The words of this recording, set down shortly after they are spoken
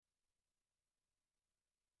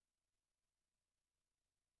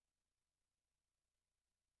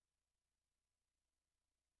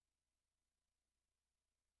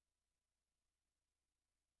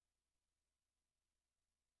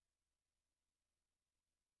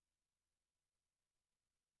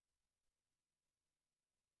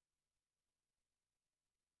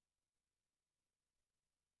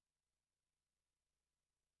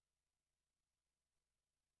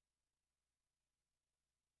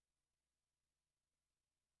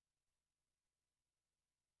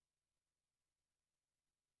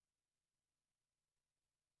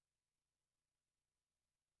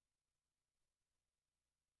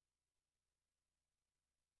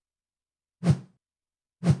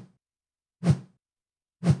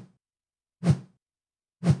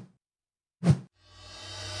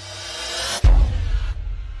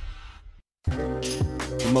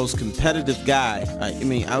most competitive guy. I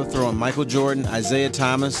mean, I would throw in Michael Jordan, Isaiah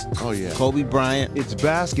Thomas, Oh, yeah. Kobe Bryant. It's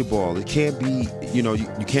basketball. It can't be, you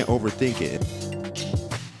can't overthink it.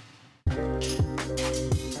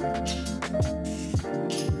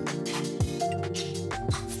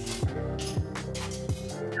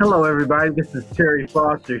 Hello, everybody. This is Terry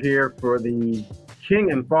Foster here for the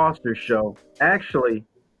King and Foster Show. Actually,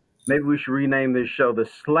 maybe we should rename this show the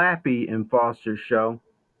Slappy and Foster Show.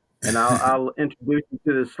 And I'll introduce you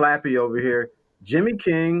to the Slappy over here, Jimmy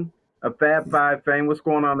King of Fab Five fame. What's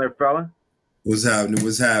going on there, fella? What's happening?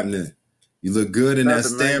 What's happening? You look good in that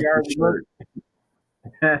Nothing, man. Stanford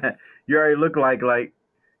shirt. You already look like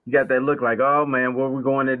you got that look like, oh man, where we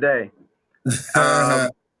going today?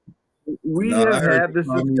 We have had this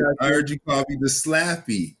discussion. I heard you call me the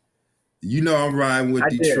Slappy. You know I'm riding with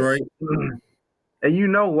Detroit. And you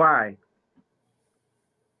know why.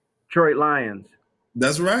 Detroit Lions.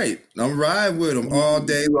 That's right. I'm riding with them all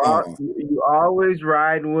day long. You always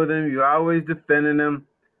riding with them. You always defending them.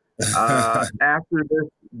 After this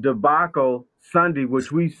debacle Sunday,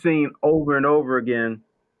 which we've seen over and over again,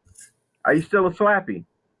 are you still a Slappy?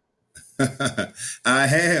 I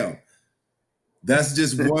am. That's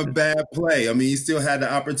just one bad play. I mean, he still had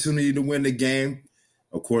the opportunity to win the game.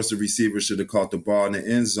 Of course, the receiver should have caught the ball in the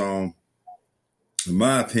end zone. In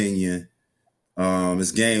my opinion,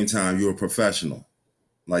 it's game time. You're a professional.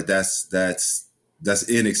 Like that's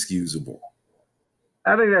inexcusable.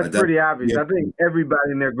 I think that's pretty obvious. Yeah. I think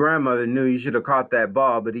everybody and their grandmother knew he should have caught that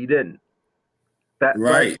ball, but he didn't.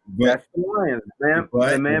 Right. That's the Lions, man.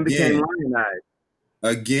 The man became lionized.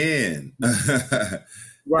 Again.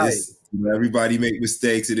 Right. Everybody make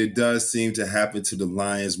mistakes, and it does seem to happen to the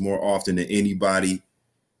Lions more often than anybody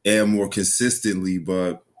and more consistently.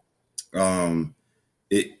 But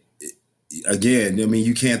again, I mean,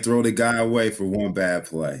 you can't throw the guy away for one bad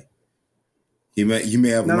play. He may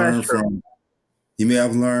have learned from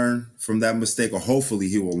that mistake, or hopefully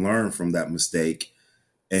he will learn from that mistake,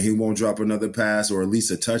 and he won't drop another pass or at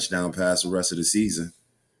least a touchdown pass the rest of the season.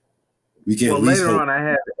 We can at least later hope. on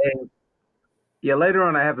I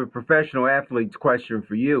have a professional athlete's question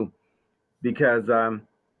for you, because I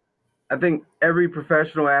think every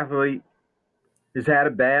professional athlete has had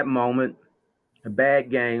a bad moment, a bad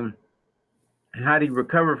game. And how do you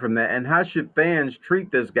recover from that? And how should fans treat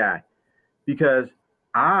this guy? Because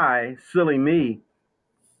silly me,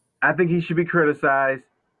 I think he should be criticized.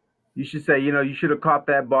 You should say, you should have caught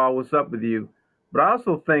that ball. What's up with you? But I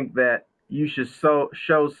also think that you should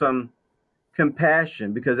show some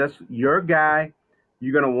compassion, because that's your guy.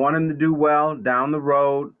 You're going to want him to do well down the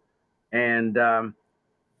road. And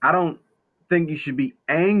I don't think you should be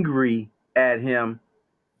angry at him.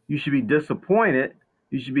 You should be disappointed.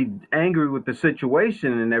 You should be angry with the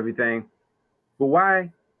situation and everything. But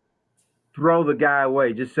why throw the guy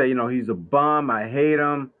away? Just say, he's a bum. I hate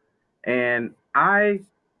him. And I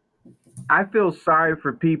feel sorry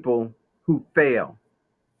for people who fail.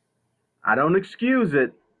 I don't excuse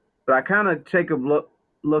it, but I kind of take a look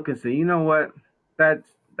and say, you know what?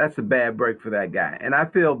 That's a bad break for that guy. And I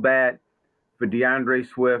feel bad for DeAndre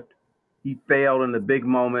Swift. He failed in the big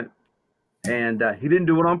moment, and he didn't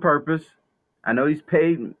do it on purpose. I know he's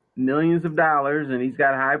paid millions of dollars, and he's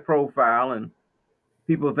got a high profile, and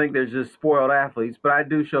people think they're just spoiled athletes, but I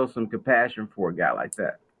do show some compassion for a guy like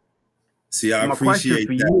that. See, I appreciate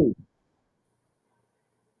that. You,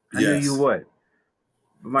 I knew you would.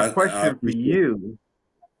 But my question for you,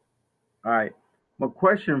 all right, my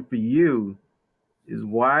question for you is,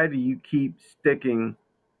 why do you keep sticking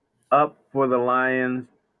up for the Lions,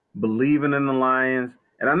 believing in the Lions?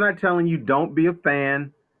 And I'm not telling you don't be a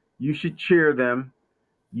fan. You should cheer them.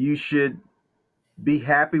 You should be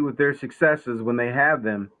happy with their successes when they have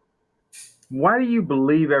them. Why do you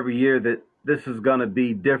believe every year that this is going to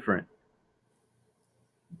be different?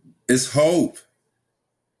 It's hope.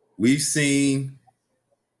 We've seen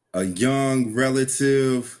a young,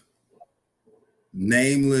 relative,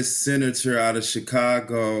 nameless senator out of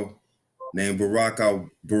Chicago named Barack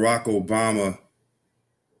Obama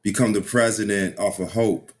become the president off of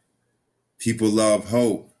hope. People love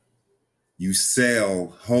hope. You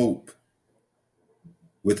sell hope.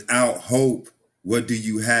 Without hope, what do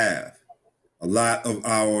you have? A lot of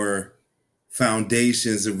our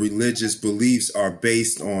foundations and religious beliefs are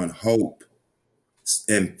based on hope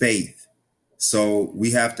and faith. So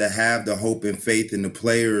we have to have the hope and faith in the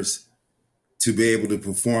players to be able to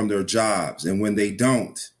perform their jobs. And when they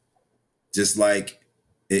don't, just like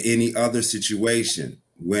in any other situation,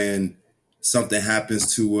 when something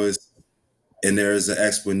happens to us and there is an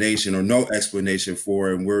explanation or no explanation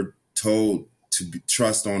for it, and we're told to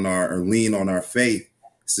trust on or lean on our faith,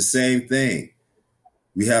 it's the same thing.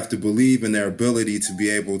 We have to believe in their ability to be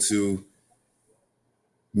able to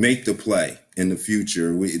make the play in the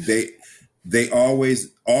future. They always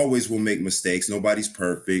will make mistakes. Nobody's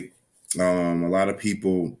perfect. A lot of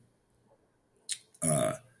people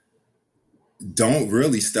don't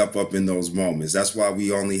really step up in those moments. That's why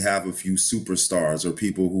we only have a few superstars or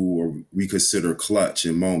people we consider clutch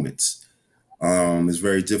in moments. It's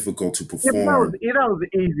very difficult to perform. That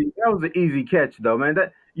was an easy catch, though, man.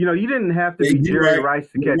 That you didn't have to be Jerry Rice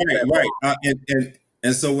to catch that ball.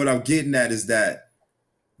 And so what I'm getting at is that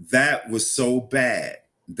was so bad.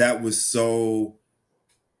 That was so,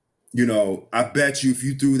 I bet you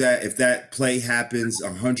if that play happens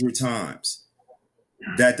 100 times,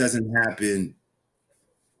 that doesn't happen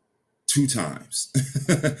 2 times.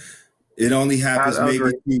 It only happens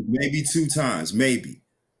maybe 2 times, maybe.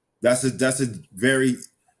 That's a very,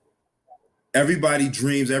 everybody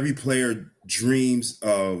dreams, every player dreams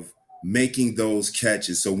of making those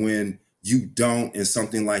catches. So when you don't and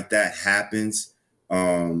something like that happens,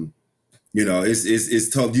 it's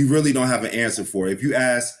tough. You really don't have an answer for it. If you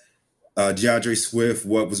ask DeAndre Swift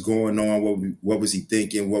what was going on, what was he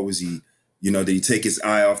thinking, what was he, did he take his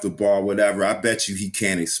eye off the ball, whatever, I bet you he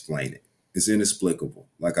can't explain it. It's inexplicable,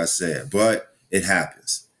 like I said, but it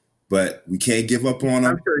happens. But we can't give up on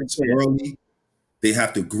them. It's early. They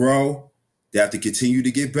have to grow. They have to continue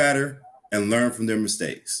to get better and learn from their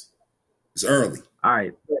mistakes. It's early. All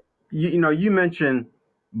right. You mentioned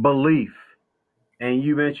belief, and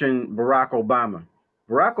you mentioned Barack Obama.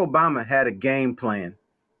 Barack Obama had a game plan.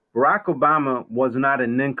 Barack Obama was not a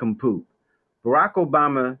nincompoop. Barack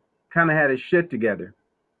Obama kind of had his shit together.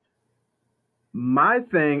 My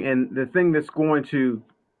thing, and the thing that's going to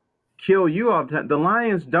kill you all the time, the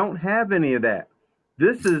Lions don't have any of that.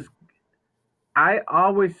 I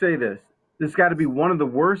always say this got to be one of the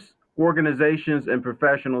worst organizations in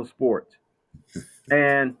professional sports.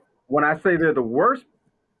 And when I say they're the worst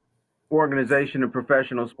organization in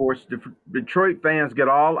professional sports, Detroit fans get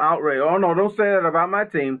all outraged. Oh, no, don't say that about my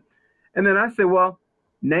team. And then I say, well,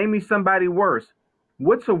 name me somebody worse.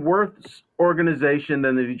 What's a worse organization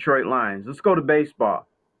than the Detroit Lions? Let's go to baseball.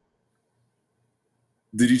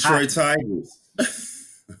 The Detroit Tigers.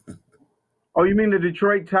 Oh, you mean the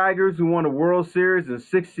Detroit Tigers who won a World Series in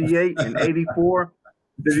 68 and 84?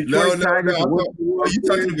 The Detroit Tigers. Are you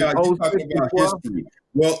talking about history?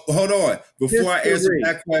 Well, hold on. Before I answer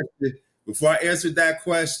that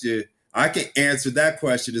question, I can answer that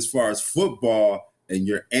question as far as football, and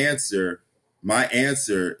my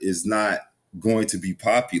answer is not going to be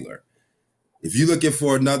popular. If you're looking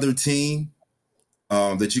for another team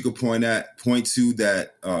that you could point to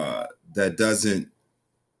that doesn't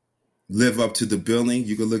live up to the billing,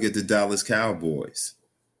 you can look at the Dallas Cowboys.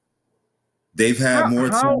 They've had more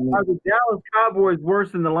time. How are the Dallas Cowboys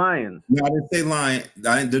worse than the Lions? No, I didn't say Lions.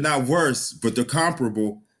 They're not worse, but they're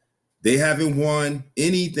comparable. They haven't won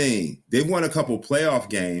anything. They've won a couple playoff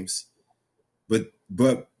games, but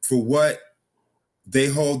for what they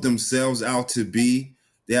hold themselves out to be,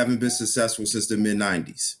 they haven't been successful since the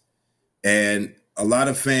mid-90s. And a lot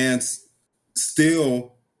of fans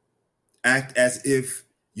still act as if,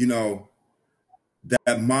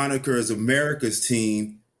 that moniker as America's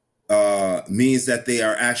team means that they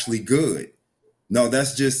are actually good. No,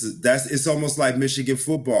 it's almost like Michigan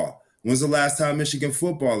football. When's the last time Michigan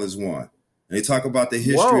football has won? And they talk about the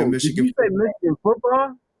history of Michigan. Did you say Michigan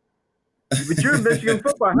football? But you're Michigan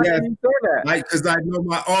football. How can you say that? Because I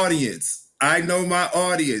know my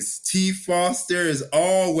audience. T. Foster is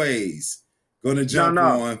always going to jump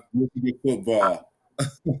on Michigan football.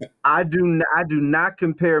 I do not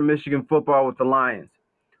compare Michigan football with the Lions.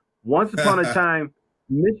 Once upon a time,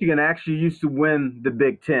 Michigan actually used to win the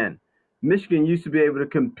Big Ten. Michigan used to be able to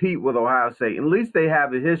compete with Ohio State. At least they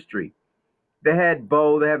have a history. They had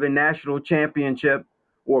they have a national championship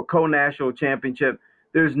or co-national championship.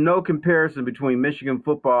 There's no comparison between Michigan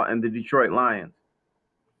football and the Detroit Lions.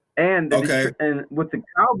 And and with the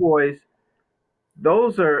Cowboys,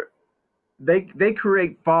 they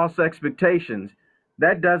create false expectations.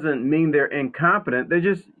 That doesn't mean they're incompetent. They're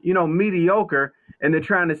just, mediocre, and they're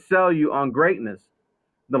trying to sell you on greatness.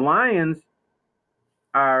 The Lions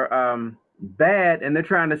are bad, and they're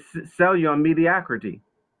trying to sell you on mediocrity.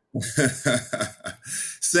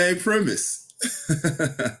 Same premise.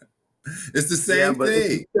 It's the same thing.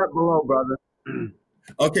 It's a step below, brother.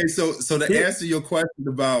 Okay, so to answer your question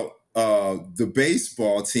about the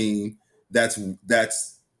baseball team that's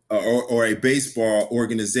or a baseball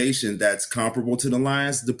organization that's comparable to the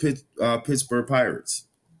Lions, the Pittsburgh Pirates.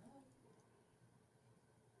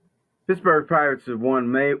 Pittsburgh Pirates have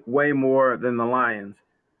won way more than the Lions.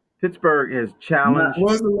 Pittsburgh has challenged. When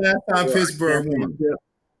was the last time for a Pittsburgh won? championship.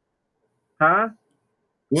 Huh?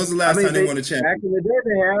 When was the last time they won a back championship? in the day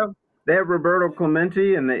they have Roberto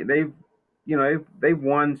Clemente, and they've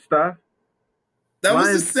won stuff. That was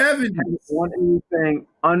Lions the 70s. haven't won anything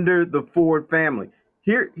under the Ford family.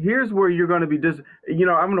 Here's where you're going to be I'm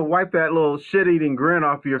going to wipe that little shit-eating grin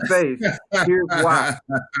off your face. Here's why.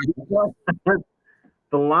 Because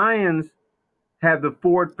the Lions have the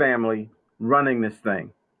Ford family running this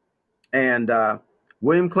thing. And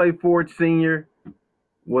William Clay Ford Sr.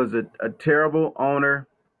 was a terrible owner.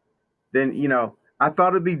 Then, I thought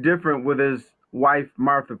it'd be different with his wife,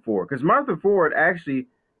 Martha Ford, because Martha Ford actually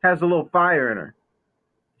has a little fire in her.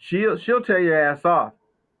 She'll tell your ass off,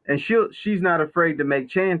 and she's not afraid to make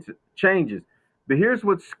changes. But here's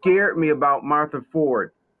what scared me about Martha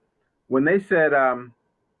Ford. When they said, are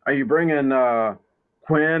you bringing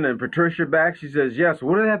Quinn and Patricia back? She says, yes.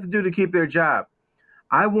 What do they have to do to keep their job?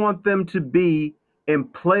 I want them to be in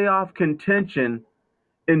playoff contention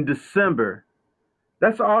in December.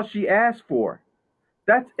 That's all she asked for.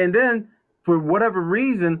 And then for whatever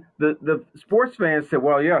reason, the sports fans said,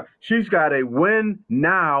 well, yeah, she's got a win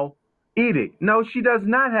now edict. No, she does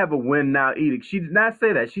not have a win now edict. She did not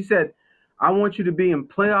say that. She said, I want you to be in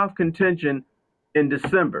playoff contention in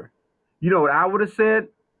December. You know what I would have said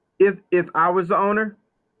if I was the owner?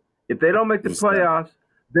 If they don't make the playoffs,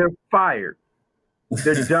 they're fired.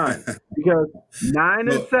 They're done. Because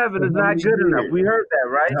 9-7 is not good enough. We heard that,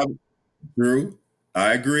 right? Drew,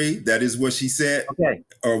 I agree. That is what she said, okay,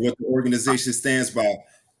 or what the organization stands by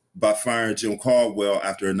firing Jim Caldwell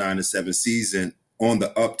after a 9-7 season on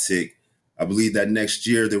the uptick. I believe that next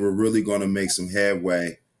year they were really going to make some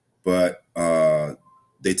headway, but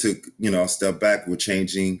they took a step back with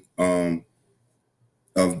changing of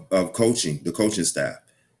coaching, the coaching staff.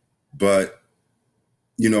 But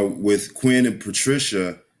with Quinn and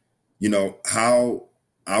Patricia, how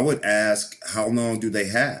I would ask, how long do they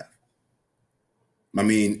have? I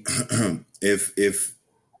mean, if the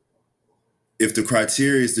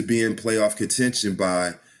criteria is to be in playoff contention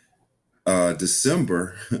by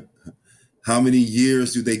December, how many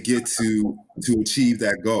years do they get to achieve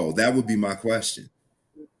that goal? That would be my question.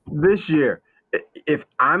 This year, if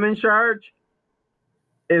I'm in charge,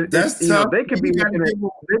 That's tough. They could be looking at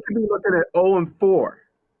 0-4.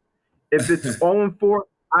 If it's 0-4,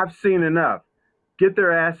 I've seen enough. Get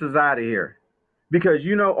their asses out of here. Because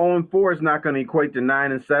 0-4 is not going to equate to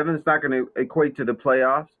 9-7. It's not going to equate to the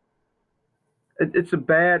playoffs. It's a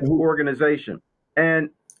bad organization. And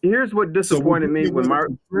here's what disappointed me when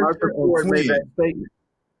Martha Ford made that statement.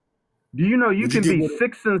 Do you know you can be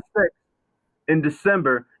 6-6 in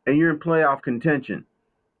December and you're in playoff contention?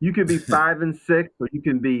 You can be 5-6, or you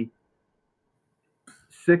can be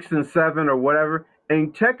 6-7 or whatever.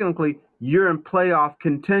 And technically, you're in playoff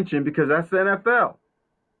contention because that's the NFL.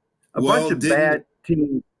 A bunch of bad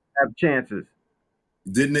teams have chances.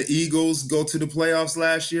 Didn't the Eagles go to the playoffs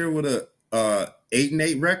last year with a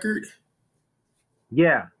 8-8 record?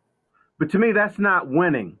 Yeah. But to me, that's not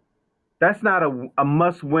winning. That's not a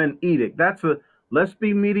must-win edict. That's let's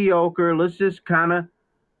be mediocre. Let's just kind of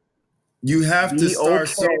You have to start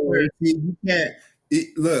somewhere. You can't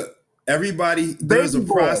look. Everybody, there's a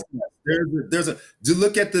process. To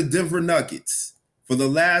look at the Denver Nuggets. For the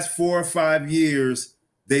last 4 or 5 years,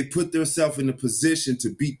 they put themselves in a position to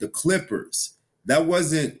beat the Clippers. That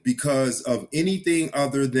wasn't because of anything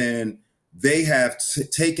other than they have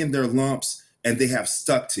taken their lumps and they have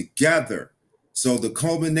stuck together. So the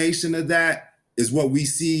culmination of that is what we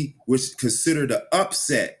see, which is considered an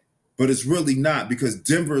upset. But it's really not, because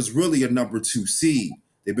Denver is really a number 2 seed.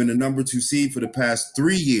 They've been a number 2 seed for the past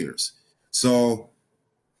 3 years. So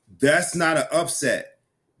that's not an upset.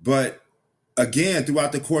 But again,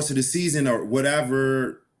 throughout the course of the season or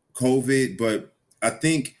whatever, COVID, but I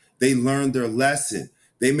think they learned their lesson.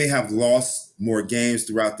 They may have lost more games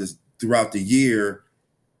throughout the year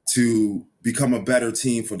to become a better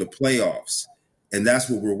team for the playoffs. And that's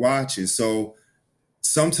what we're watching. So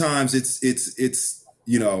sometimes it's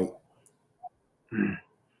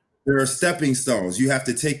there are stepping stones. You have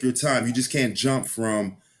to take your time. You just can't jump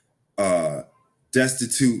from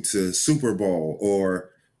destitute to Super Bowl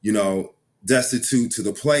or, destitute to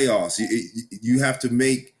the playoffs. You have to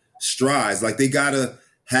make strides. Like, they got to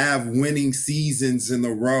have winning seasons in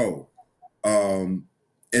a row and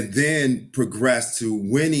then progress to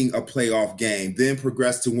winning a playoff game, then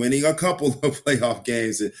progress to winning a couple of playoff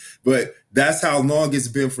games. But that's how long it's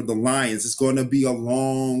been for the Lions. It's going to be a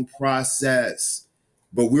long process.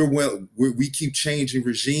 But we keep changing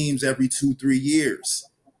regimes every 2-3 years.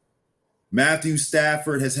 Matthew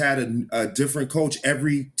Stafford has had a different coach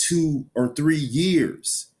every 2 or 3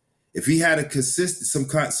 years. If he had some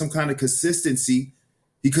kind of consistency,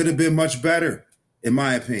 he could have been much better, in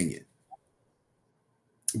my opinion.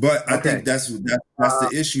 But I think that's the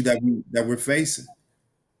issue that we're facing.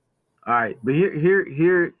 All right, but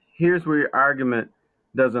here's where your argument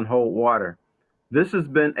doesn't hold water. This has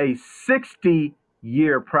been a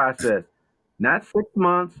 60-year process, not 6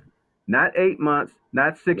 months, not 8 months,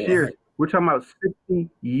 not 6 years. We're talking about 60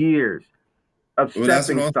 years of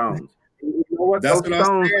stepping stones. You know what? That's what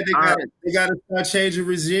I'm saying. They got to start changing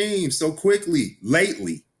regimes so quickly.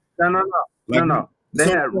 Lately, no. They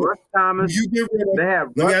had Russ Thomas.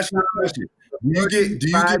 Let me ask you a question. Do you get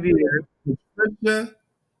rid of Patricia,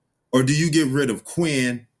 or do you get rid of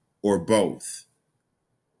Quinn, or both?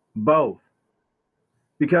 Both.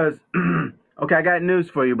 Because, okay, I got news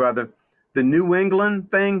for you, brother. The New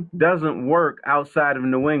England thing doesn't work outside of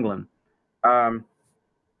New England. They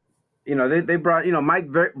brought, Mike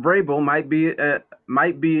Vrabel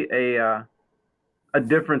might be a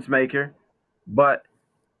difference maker, but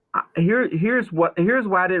here's why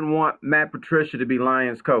I didn't want Matt Patricia to be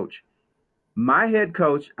Lions coach. My head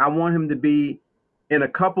coach, I want him to be in a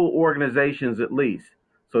couple organizations at least.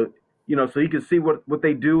 So he can see what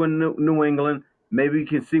they do in New England. Maybe you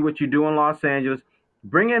can see what you do in Los Angeles.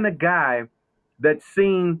 Bring in a guy that's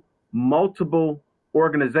seen multiple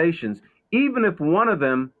organizations, even if one of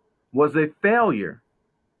them was a failure.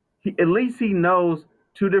 At least he knows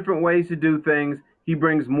two different ways to do things. He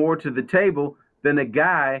brings more to the table than a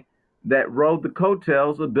guy that rode the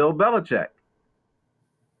coattails of Bill Belichick.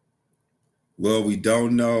 Well, we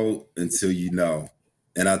don't know until you know.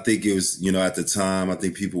 And I think it was, at the time, I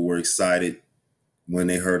think people were excited when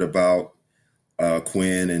they heard about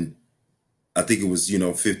Quinn. And I think it was,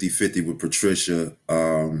 50-50 with Patricia,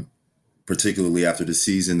 particularly after the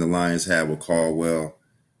season the Lions had with Caldwell.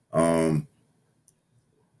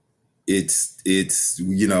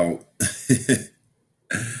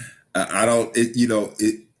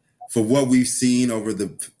 For what we've seen over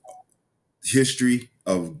the history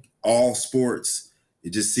of all sports,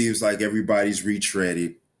 it just seems like everybody's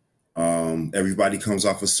retreaded. Everybody comes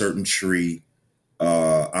off a certain tree.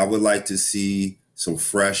 I would like to see some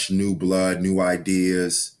fresh, new blood, new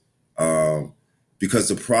ideas. Because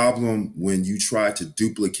the problem when you try to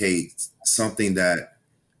duplicate something that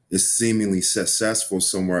is seemingly successful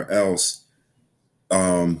somewhere else,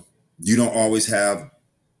 you don't always have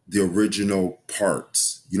the original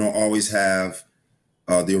parts. You don't always have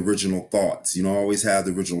the original thoughts. You don't always have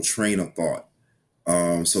the original train of thought.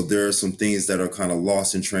 So there are some things that are kind of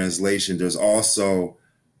lost in translation. There's also,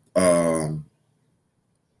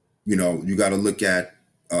 you got to look at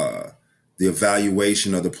the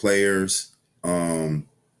evaluation of the players, the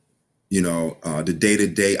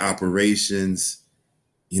day-to-day operations.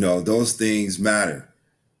 Those things matter.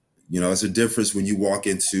 It's a difference when you walk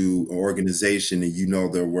into an organization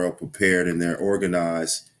and they're well prepared and they're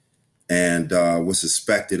organized and what's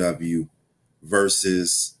expected of you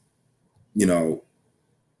versus, or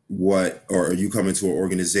you come into an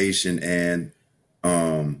organization and,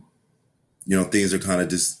 things are kind of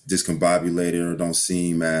discombobulated or don't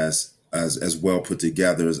seem as well put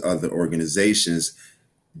together as other organizations.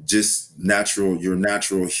 Just your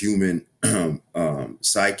natural human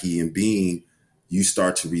psyche and being, you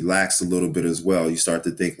start to relax a little bit as well. You start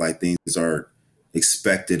to think like things are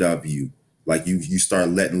expected of you. Like you start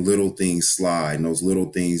letting little things slide, and those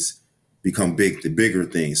little things become the bigger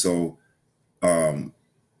things. So,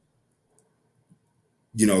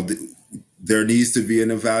 there needs to be an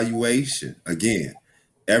evaluation. Again,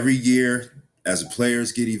 every year as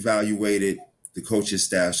players get evaluated, the coaching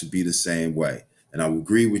staff should be the same way. And I would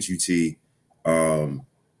agree with you, T.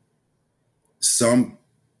 Some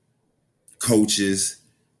coaches,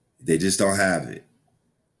 they just don't have it.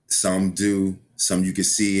 Some do. Some you can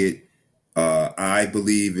see it. I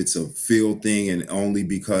believe it's a field thing, and only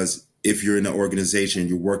because if you're in an organization,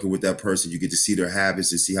 you're working with that person, you get to see their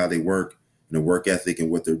habits and see how they work and the work ethic and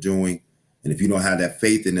what they're doing. And if you don't have that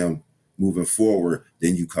faith in them moving forward,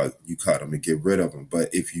 then you cut them and get rid of them. But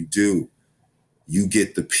if you do, you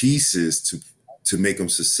get the pieces to make them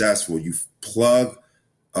successful. You plug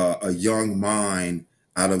a young mind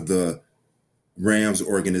out of the Rams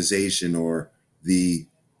organization or the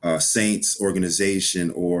Saints organization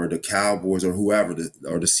or the Cowboys or whoever,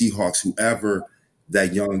 or the Seahawks, whoever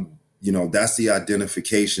that young, that's the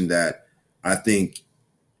identification that I think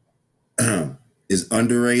is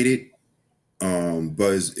underrated, but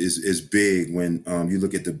is big when you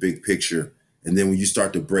look at the big picture. And then when you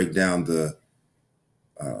start to break down the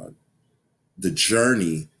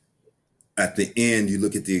journey, at the end, you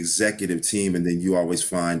look at the executive team, and then you always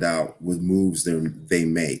find out what moves they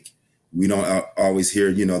make. we don't always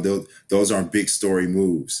hear, those aren't big story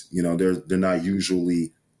moves. They're not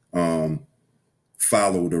usually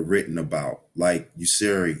followed or written about, like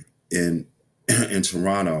Usiri in in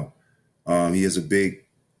Toronto. He is a big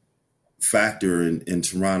factor in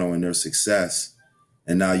Toronto and their success.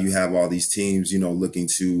 And now you have all these teams, looking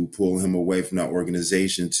to pull him away from that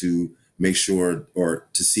organization to make sure or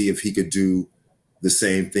to see if he could do the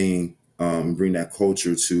same thing and bring that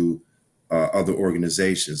culture to other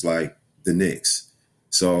organizations like the Knicks.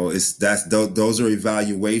 So those are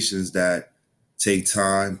evaluations that take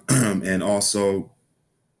time, and also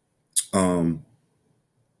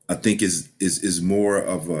I think is more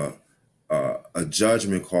of a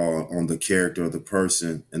judgment call on the character of the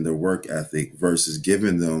person and their work ethic versus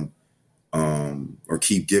giving them or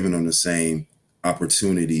keep giving them the same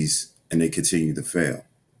opportunities and they continue to fail.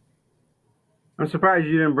 I'm surprised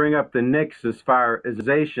you didn't bring up the Knicks as far as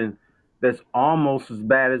organization that's almost as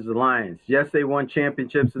bad as the Lions. Yes, they won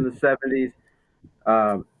championships in the 70s.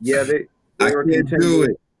 Yeah, they I were can't do contenders.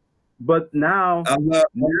 it. But now, I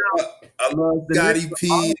love the Scotty Knicks P,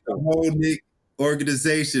 are the awesome. whole Nick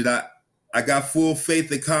organization. I got full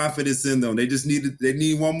faith and confidence in them. They just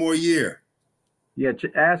need one more year. Yeah,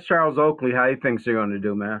 ask Charles Oakley how he thinks they're going to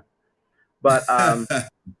do, man. But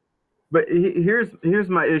here's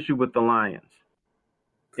my issue with the Lions,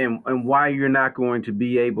 and why you're not going to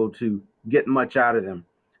be able to get much out of them.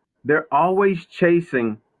 They're always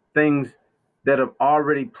chasing things that have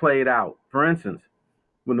already played out. For instance,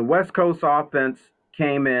 when the West Coast offense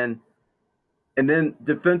came in, and then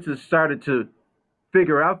defenses started to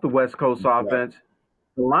figure out the West Coast offense,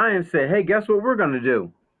 the Lions said, hey, guess what we're going to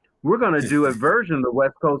do? We're going to do a version of the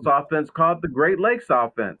West Coast offense called the Great Lakes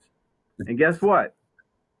offense. And guess what?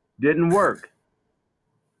 Didn't work.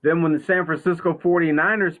 Then when the San Francisco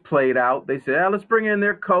 49ers played out, they said, let's bring in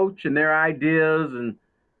their coach and their ideas, and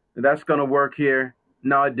that's going to work here.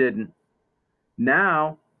 No, it didn't.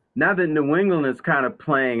 Now that New England is kind of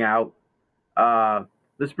playing out,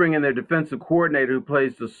 let's bring in their defensive coordinator who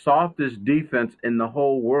plays the softest defense in the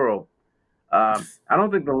whole world. I don't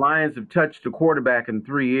think the Lions have touched a quarterback in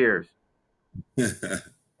 3 years.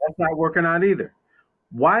 That's not working out either.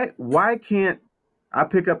 Why can't I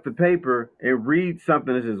pick up the paper and read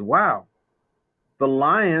something that says, wow, the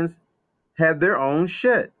Lions have their own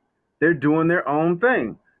shit. They're doing their own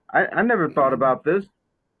thing. I never thought about this.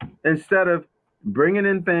 Instead of bringing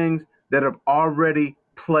in things that have already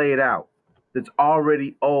played out, that's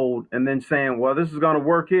already old, and then saying, well, this is going to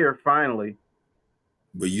work here finally.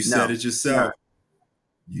 But you said it yourself.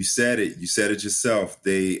 No. You said it yourself.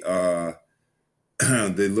 They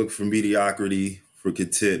they look for mediocrity for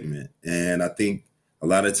contentment. And I think a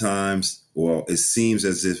lot of times, well, it seems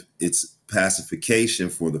as if it's pacification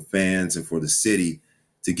for the fans and for the city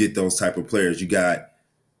to get those type of players. You got,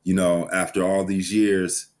 after all these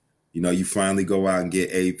years, you finally go out and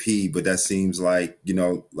get AP, but that seems like,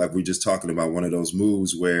 like we're just talking about, one of those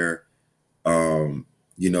moves where,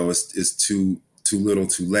 it's too little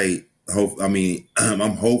too late.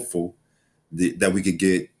 I'm hopeful that we could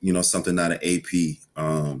get, something out of AP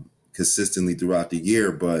consistently throughout the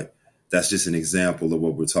year, but that's just an example of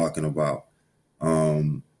what we're talking about.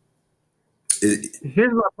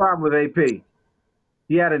 Here's my problem with AP.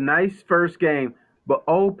 He had a nice first game, but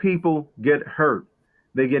old people get hurt.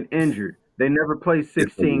 They get injured. They never play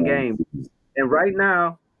 16 games. And right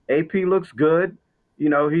now, AP looks good.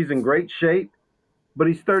 He's in great shape, but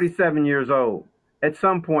he's 37 years old. At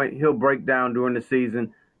some point, he'll break down during the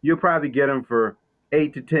season. You'll probably get him for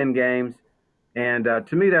 8 to 10 games. And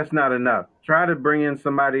to me, that's not enough. Try to bring in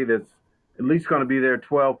somebody that's at least going to be there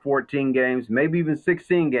 12, 14 games, maybe even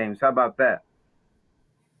 16 games. How about that?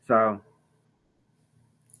 So.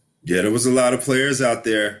 Yeah, there was a lot of players out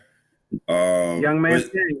there. Young man's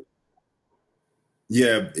game.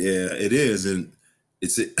 Yeah, it is. And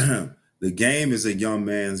it's the game is a young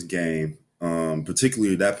man's game,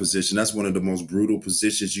 particularly that position. That's one of the most brutal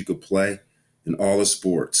positions you could play in all of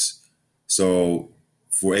sports. So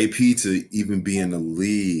for AP to even be in the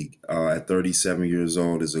league at 37 years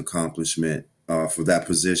old is an accomplishment for that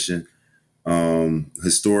position.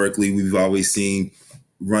 Historically, we've always seen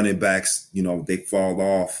running backs, they fall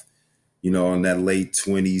off, in that late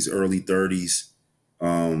 20s, early 30s.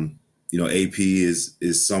 AP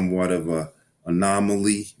is somewhat of a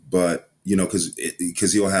anomaly, but,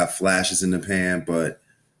 because he'll have flashes in the pan, but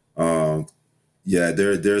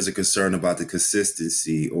there's a concern about the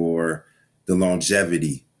consistency or the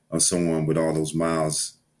longevity of someone with all those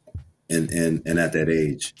miles and at that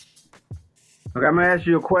age. Okay, I'm going to ask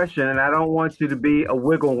you a question, and I don't want you to be a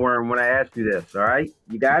wiggle worm when I ask you this, all right?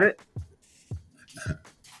 You got it?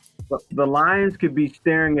 The Lions could be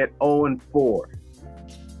staring at 0-4.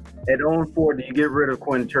 At 0-4, do you get rid of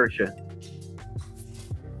Quinn Turchia?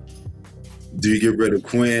 Do you get rid of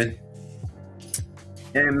Quinn?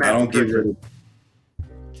 And Matt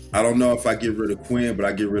I don't know if I get rid of Quinn, but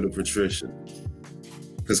I get rid of Patricia.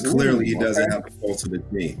 Because clearly he doesn't have the pulse of the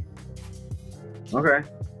team. Okay.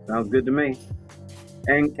 Sounds good to me.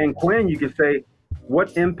 And Quinn, you could say,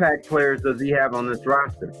 what impact players does he have on this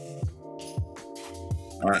roster?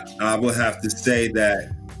 I will have to say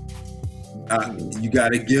that you got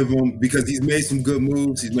to give him, because he's made some good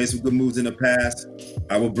moves. He's made some good moves in the past.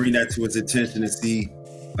 I will bring that to his attention and see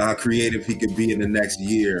how creative he could be in the next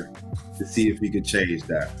year to see if he could change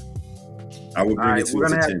that. I will bring it to his attention. We're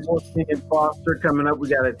going to have more King and Foster coming up. We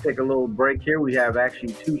got to take a little break here. We have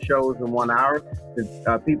actually 2 shows in 1 hour.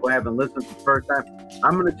 If people haven't listened for the first time,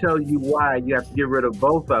 I'm going to tell you why you have to get rid of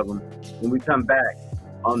both of them when we come back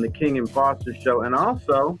on the King and Foster show. And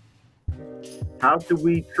also, how do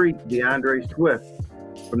we treat DeAndre Swift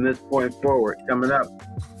from this point forward? Coming up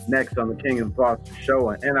next on the King and Foster show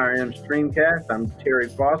on NRM Streamcast. I'm Terry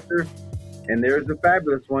Foster, and there's the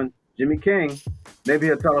fabulous one, Jimmy King. Maybe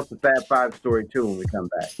he'll tell us the Fab Five story too when we come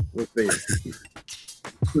back. We'll see.